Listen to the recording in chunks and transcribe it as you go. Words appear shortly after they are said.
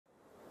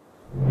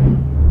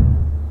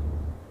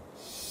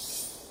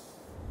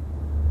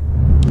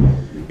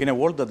In a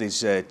world that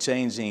is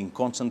changing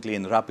constantly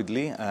and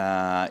rapidly,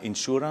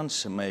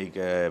 insurance make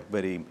a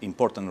very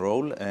important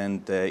role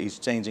and is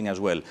changing as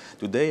well.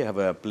 Today I have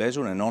a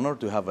pleasure and honor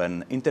to have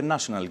an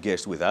international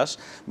guest with us,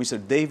 Mr.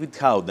 David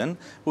Howden,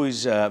 who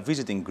is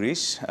visiting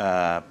Greece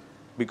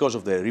because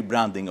of the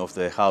rebranding of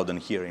the Howden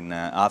here in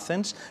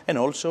Athens, and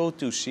also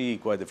to see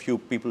quite a few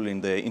people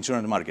in the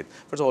insurance market.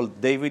 First of all,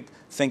 David,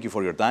 thank you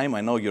for your time.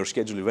 I know your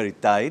schedule is very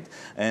tight,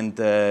 and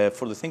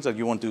for the things that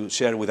you want to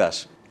share with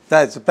us.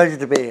 It's a pleasure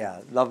to be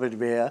here. Lovely to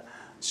be here.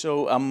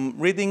 So I'm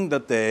reading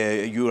that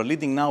you are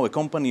leading now a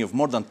company of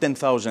more than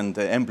 10,000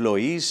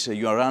 employees.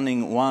 You are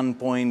running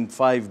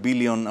 1.5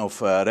 billion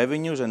of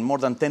revenues and more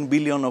than 10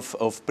 billion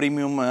of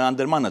premium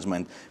under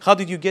management. How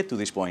did you get to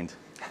this point?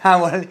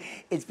 Well,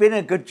 it's been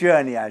a good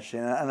journey, actually,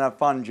 and a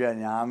fun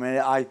journey. I mean,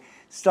 I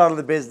started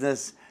the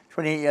business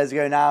 28 years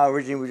ago now.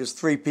 Originally, we were just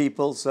 3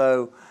 people.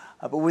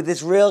 But with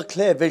this real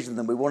clear vision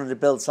that we wanted to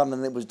build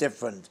something that was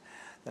different,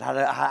 that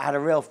had a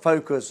real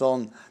focus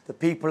on the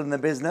people in the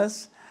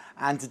business.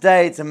 And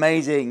today, it's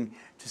amazing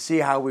to see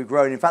how we've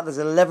grown. In fact, there's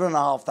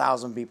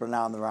 11,500 people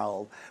now in the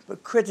role.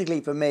 But critically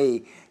for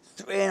me,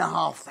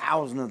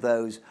 3,500 of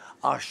those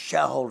are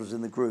shareholders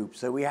in the group.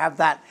 So we have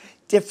that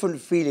different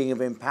feeling of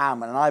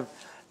empowerment. And I've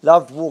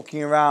loved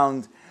walking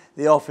around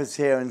the office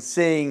here and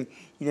seeing,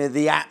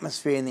 the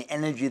atmosphere and the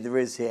energy there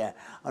is here,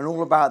 and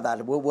all about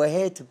that. We're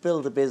here to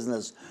build a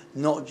business,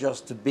 not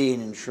just to be in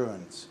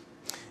insurance.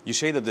 You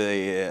say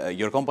that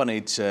your company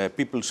is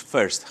people's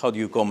first. How do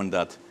you comment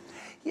that?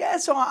 Yeah,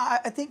 so I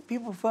think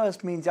people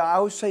first means, I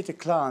always say to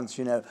clients,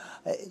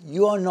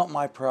 you are not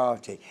my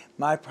priority.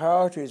 My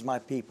priority is my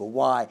people.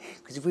 Why?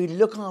 Because if we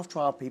look after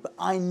our people,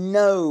 I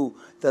know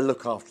they'll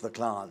look after the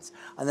clients,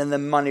 and then the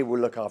money will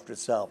look after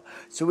itself.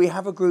 So we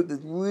have a group that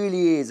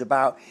really is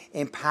about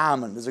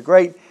empowerment. There's a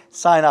great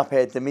sign up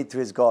here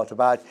Dimitri's got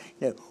about,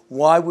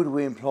 why would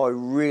we employ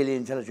really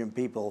intelligent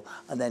people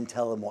and then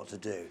tell them what to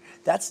do?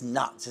 That's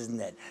nuts, isn't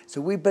it? So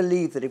we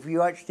believe that if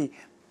you actually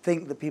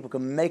think that people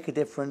can make a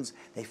difference,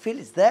 they feel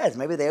it's theirs,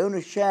 maybe they own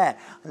a share,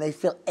 and they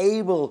feel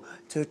able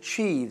to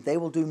achieve, they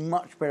will do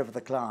much better for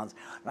the clients.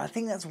 And I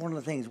think that's one of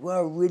the things. We're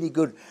a really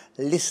good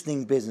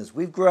listening business.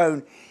 We've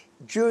grown,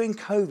 during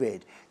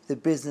COVID, the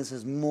business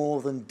has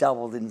more than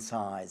doubled in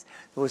size.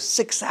 There were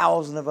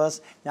 6,000 of us,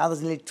 now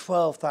there's nearly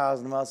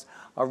 12,000 of us.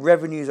 Our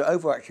revenues are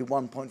over actually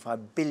 £1.5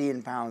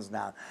 billion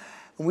now.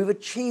 And we've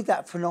achieved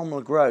that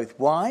phenomenal growth.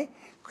 Why?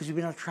 Because we've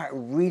been able to attract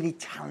really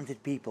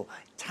talented people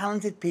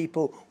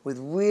with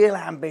real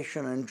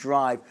ambition and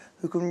drive,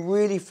 who can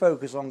really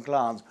focus on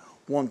clients,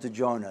 want to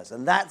join us.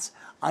 And that's,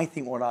 I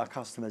think, what our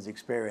customers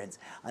experience,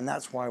 and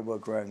that's why we're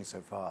growing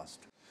so fast.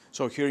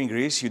 So here in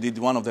Greece, you did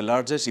one of the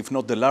largest, if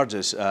not the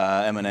largest,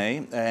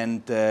 M&A.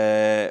 And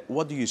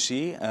what do you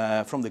see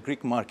from the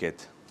Greek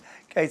market?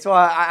 Okay, so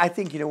I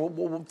think,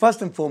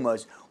 first and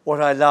foremost, what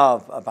I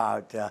love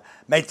about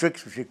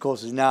Matrix, which of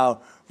course is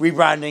now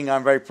rebranding,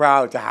 I'm very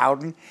proud, to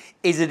Howden,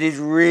 is it is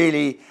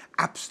really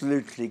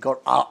absolutely got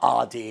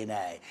our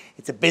DNA.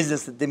 It's a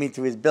business that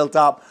Dimitri has built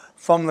up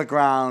from the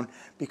ground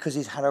because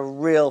he's had a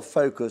real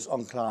focus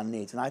on client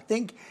needs. And I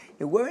think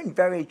we're in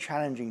very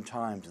challenging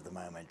times at the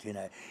moment.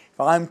 If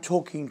I'm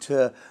talking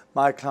to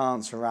my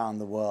clients around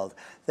the world,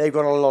 they've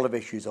got a lot of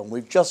issues on.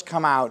 We've just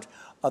come out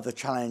of the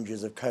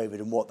challenges of COVID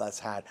and what that's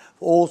had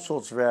for all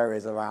sorts of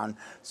areas around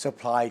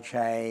supply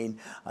chain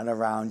and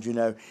around,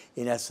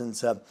 in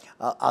essence, a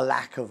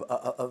lack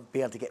of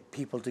being able to get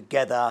people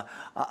together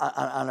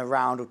and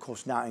around, of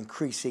course, now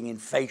increasing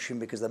inflation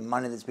because of the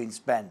money that's been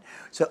spent.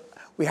 So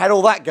we had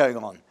all that going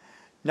on.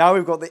 Now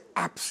we've got the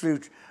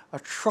absolute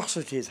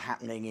atrocities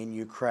happening in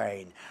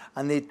Ukraine,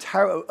 and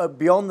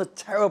beyond the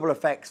terrible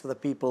effects for the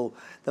people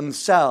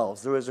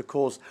themselves, there is, of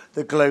course,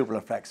 the global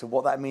effects of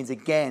what that means.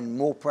 Again,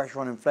 more pressure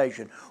on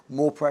inflation,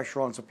 more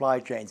pressure on supply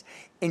chains,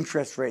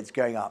 interest rates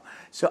going up.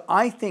 So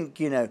I think,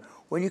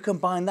 when you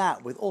combine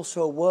that with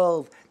also a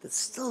world that's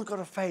still got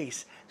to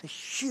face the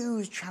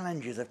huge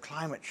challenges of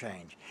climate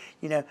change,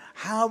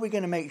 how are we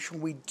going to make sure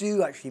we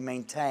do actually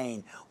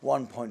maintain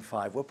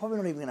 1.5? We're probably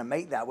not even going to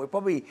make that. We're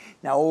probably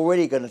now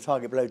already going to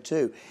target below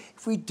 2.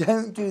 If we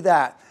don't do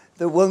that,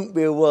 there won't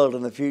be a world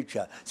in the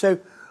future. So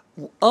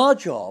our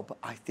job,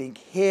 I think,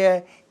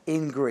 here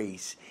in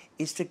Greece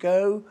is to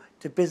go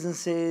to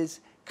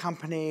businesses,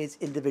 companies,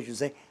 individuals,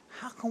 say,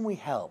 how can we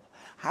help?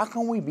 How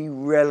can we be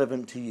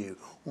relevant to you?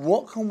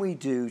 What can we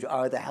do to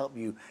either help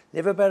you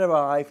live a better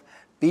life,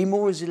 be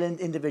more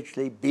resilient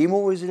individually, be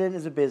more resilient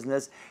as a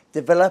business,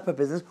 develop a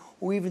business,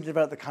 or even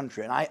develop the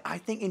country? And I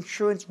think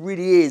insurance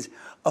really is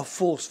a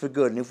force for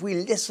good. And if we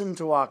listen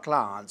to our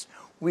clients,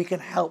 we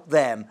can help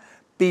them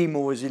be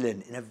more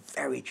resilient in a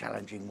very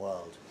challenging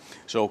world.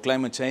 So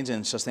climate change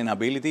and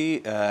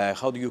sustainability,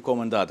 how do you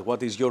comment that?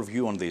 What is your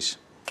view on this?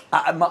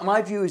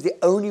 My view is the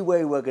only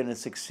way we're going to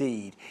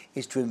succeed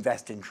is to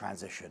invest in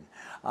transition.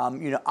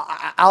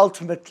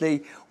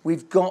 Ultimately,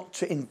 We've got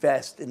to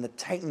invest in the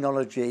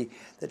technology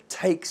that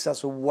takes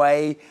us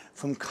away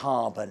from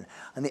carbon.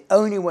 And the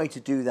only way to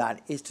do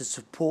that is to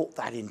support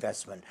that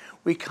investment.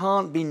 We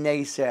can't be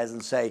naysayers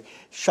and say,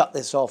 shut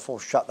this off or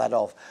shut that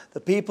off. The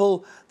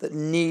people that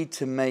need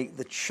to make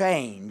the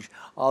change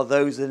are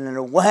those that, in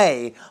a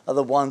way, are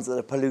the ones that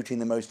are polluting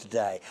the most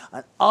today.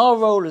 And our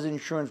role as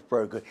insurance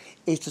broker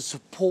is to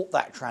support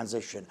that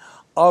transition.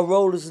 Our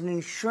role as an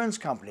insurance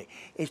company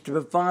is to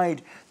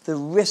provide the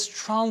risk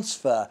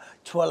transfer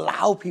to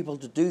allow people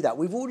to do that.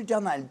 We've already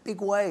done that in big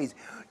ways.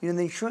 You know,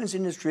 the insurance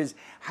industry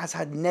has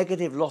had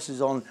negative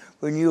losses on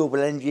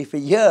renewable energy for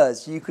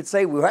years. So you could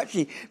say we're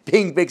actually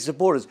being big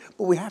supporters,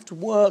 but we have to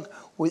work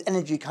with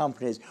energy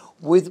companies,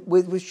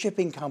 with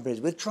shipping companies,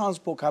 with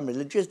transport companies,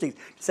 logistics,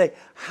 to say,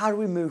 how do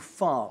we move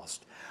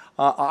fast?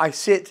 I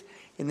sit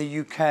in the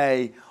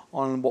UK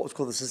on what's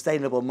called the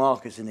Sustainable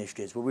Markets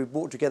Initiatives, where we've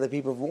brought together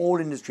people from all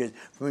industries,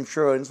 from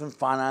insurance, from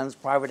finance,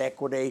 private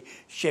equity,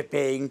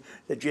 shipping,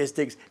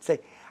 logistics, to say,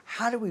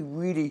 how do we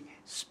really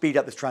speed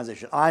up this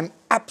transition? I'm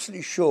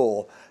absolutely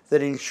sure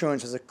that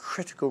insurance has a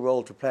critical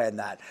role to play in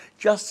that,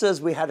 just as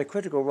we had a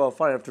critical role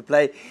to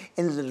play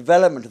in the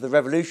development of the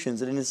revolutions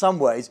that in some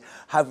ways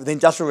have the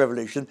Industrial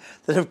Revolution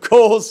that have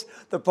caused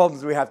the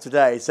problems we have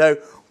today. So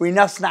we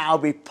must now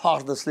be part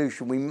of the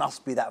solution. We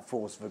must be that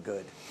force for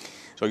good.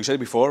 So you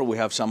said before, we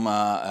have some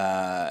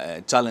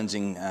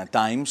challenging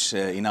times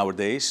in our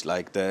days,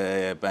 like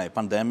the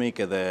pandemic,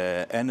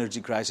 the energy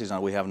crisis that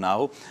we have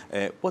now.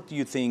 What do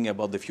you think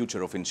about the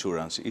future of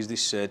insurance? Is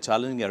this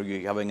challenging? Are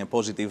you having a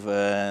positive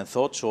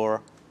thoughts,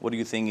 or what do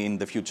you think in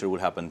the future will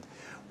happen?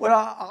 Well,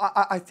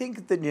 I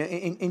think that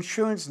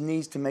insurance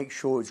needs to make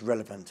sure it's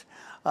relevant.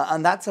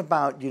 And that's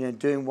about,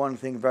 doing one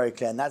thing very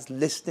clear, and that's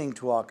listening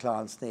to our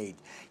clients' need.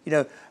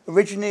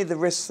 Originally the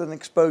risks and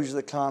exposures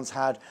that clients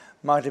had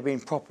might have been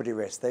property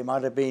risks, they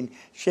might have been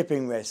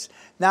shipping risks.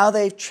 Now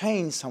they've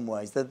changed some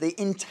ways, that the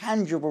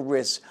intangible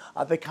risks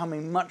are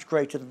becoming much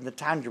greater than the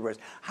tangible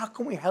risks. How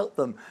can we help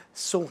them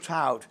sort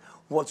out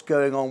what's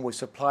going on with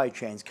supply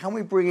chains? Can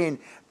we bring in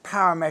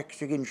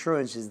parametric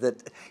insurances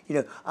that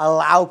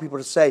allow people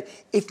to say,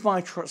 if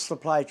my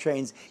supply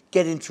chains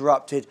get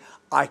interrupted,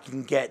 I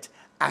can get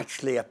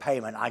actually a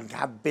payment. I can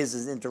have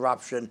business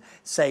interruption,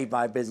 save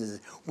my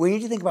businesses. We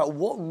need to think about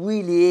what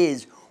really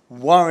is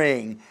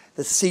worrying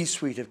the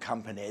C-suite of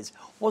companies,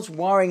 what's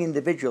worrying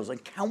individuals,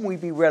 and can we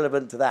be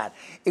relevant to that?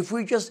 If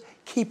we just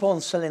keep on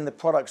selling the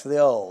products of the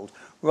old,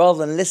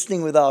 rather than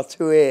listening with our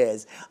two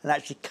ears and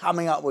actually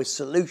coming up with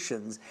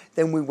solutions,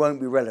 then we won't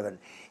be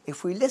relevant.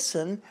 If we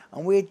listen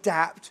and we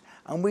adapt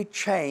and we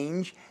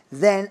change,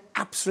 then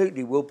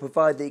absolutely we'll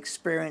provide the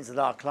experience that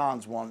our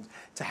clients want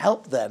to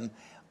help them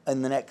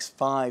in the next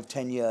 5,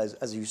 10 years,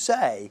 as you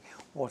say,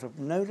 what are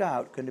no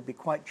doubt going to be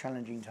quite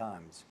challenging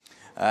times.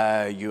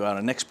 You are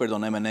an expert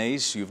on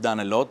M&As, you've done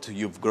a lot,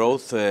 you've grown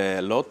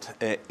a lot.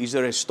 Is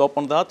there a stop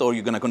on that, or are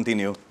you going to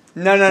continue?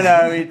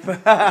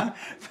 No.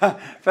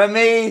 For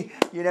me,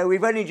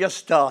 we've only just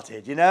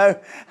started, and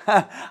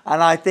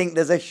I think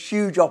there's a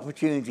huge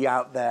opportunity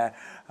out there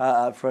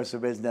for us as a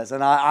business.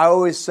 And I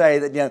always say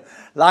that,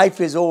 life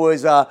is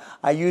always,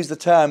 I use the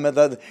term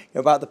about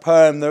the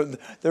poem,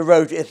 the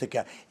road to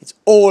Ithaca. It's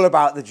all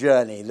about the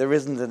journey. There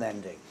isn't an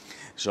ending.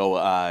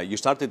 So you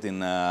started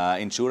in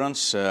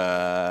insurance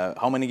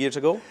how many years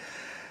ago?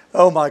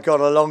 Oh my God,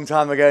 a long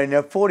time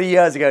ago, 40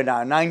 years ago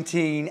now,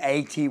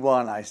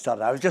 1981 I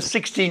started. I was just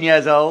 16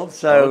 years old,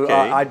 so okay.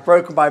 I'd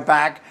broken my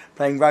back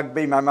playing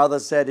rugby. My mother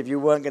said if you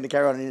weren't going to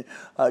carry on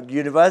in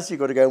university, you've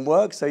got to go and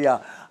work. So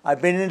yeah,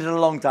 I've been in it a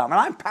long time, and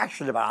I'm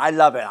passionate about it. I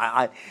love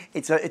it.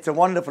 It's a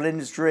wonderful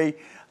industry,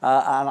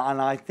 and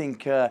I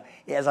think,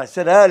 as I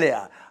said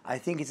earlier, I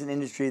think it's an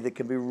industry that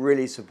can be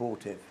really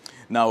supportive.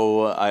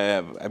 Now,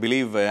 I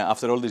believe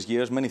after all these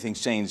years, many things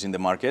change in the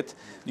market.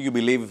 Do you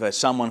believe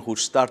someone who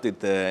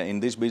started in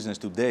this business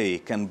today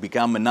can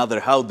become another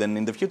Howden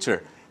in the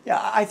future?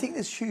 Yeah, I think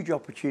there's huge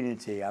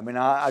opportunity. I mean,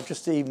 I've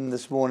just even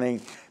this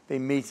morning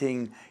been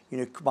meeting,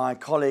 my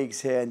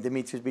colleagues here, and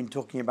Dimitri's been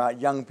talking about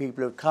young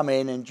people who've come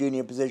in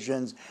junior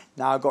positions,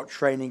 now got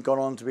training, gone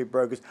on to be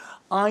brokers.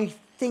 I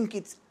think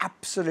it's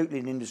absolutely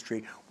an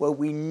industry where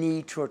we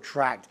need to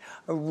attract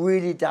a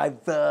really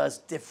diverse,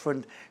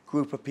 different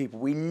group of people.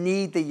 We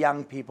need the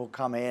young people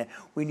come here.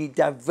 We need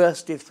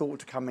diversity of thought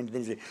to come into the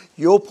industry.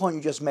 Your point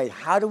you just made,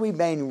 how do we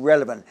remain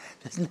relevant?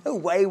 There's no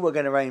way we're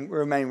going to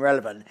remain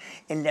relevant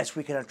unless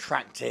we can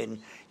attract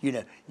in,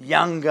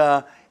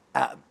 younger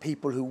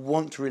people who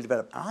want to really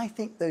develop. And I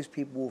think those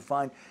people will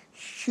find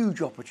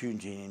huge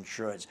opportunity in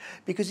insurance.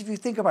 Because if you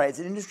think about it, it's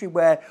an industry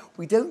where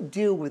we don't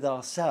deal with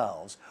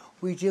ourselves,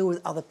 we deal with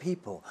other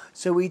people.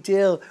 So we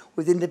deal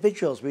with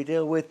individuals, we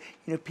deal with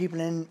people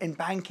in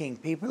banking,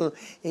 people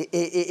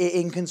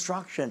in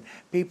construction,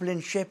 people in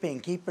shipping,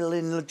 people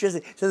in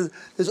logistics. So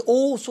there's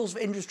all sorts of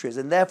industries,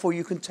 and therefore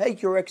you can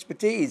take your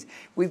expertise.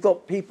 We've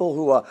got people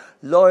who are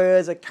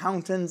lawyers,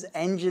 accountants,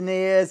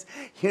 engineers,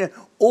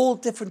 all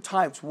different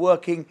types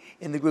working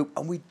in the group,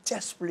 and we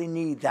desperately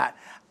need that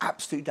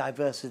absolute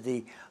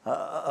diversity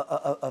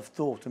of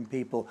thought and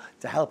people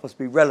to help us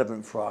be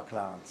relevant for our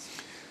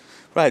clients.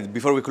 Right,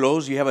 before we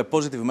close, you have a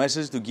positive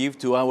message to give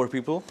to our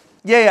people?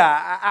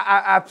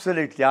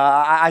 Absolutely.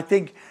 I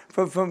think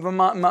from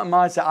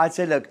my side, I'd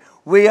say, look,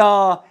 we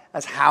are,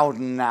 as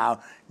Howden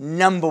now,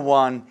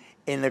 #1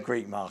 in the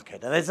Greek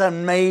market. And that's an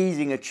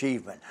amazing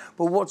achievement.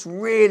 But what's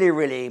really,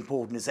 really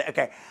important is that,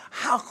 okay,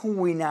 how can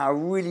we now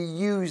really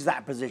use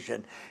that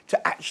position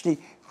to actually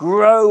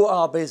grow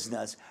our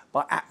business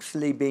by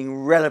actually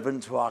being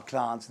relevant to our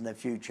clients in the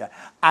future?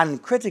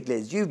 And critically,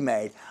 as you've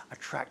made,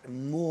 attract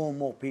more and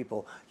more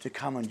people to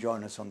come and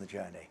join us on the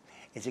journey.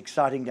 It's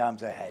exciting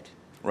times ahead.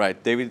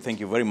 Right, David, thank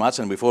you very much.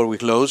 And before we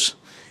close,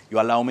 you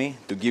allow me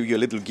to give you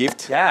a little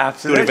gift. Yeah,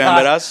 absolutely. To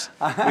remember us,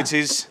 which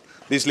is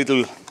this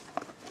little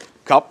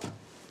cup.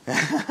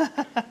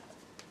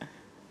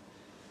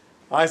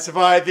 I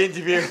survived the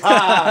interview.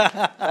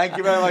 Thank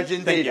you very much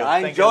indeed.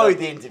 I enjoyed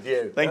the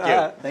interview. Thank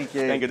you. Thank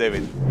you. Thank you,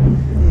 David.